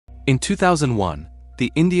In 2001,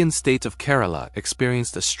 the Indian state of Kerala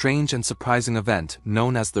experienced a strange and surprising event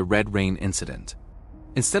known as the Red Rain Incident.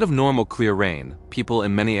 Instead of normal clear rain, people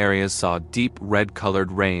in many areas saw deep red-colored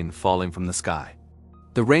rain falling from the sky.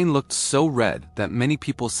 The rain looked so red that many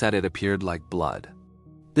people said it appeared like blood.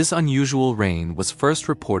 This unusual rain was first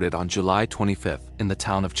reported on July 25th in the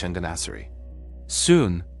town of Changanassery.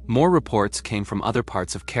 Soon, more reports came from other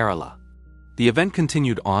parts of Kerala. The event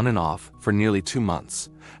continued on and off for nearly 2 months,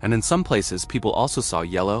 and in some places people also saw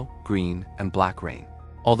yellow, green, and black rain,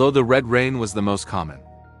 although the red rain was the most common.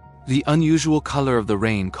 The unusual color of the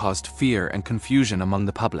rain caused fear and confusion among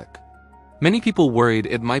the public. Many people worried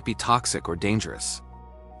it might be toxic or dangerous.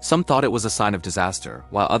 Some thought it was a sign of disaster,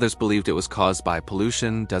 while others believed it was caused by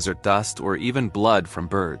pollution, desert dust, or even blood from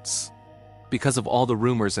birds. Because of all the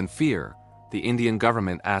rumors and fear, the Indian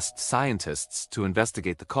government asked scientists to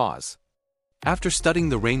investigate the cause. After studying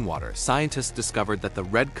the rainwater, scientists discovered that the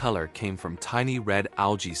red color came from tiny red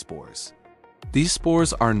algae spores. These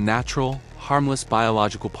spores are natural, harmless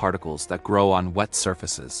biological particles that grow on wet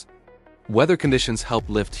surfaces. Weather conditions helped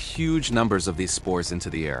lift huge numbers of these spores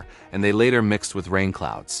into the air, and they later mixed with rain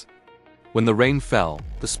clouds. When the rain fell,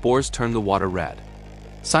 the spores turned the water red.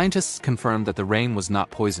 Scientists confirmed that the rain was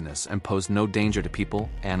not poisonous and posed no danger to people,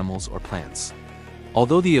 animals, or plants.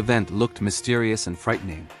 Although the event looked mysterious and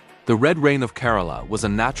frightening, the red rain of Kerala was a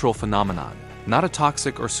natural phenomenon, not a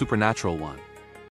toxic or supernatural one.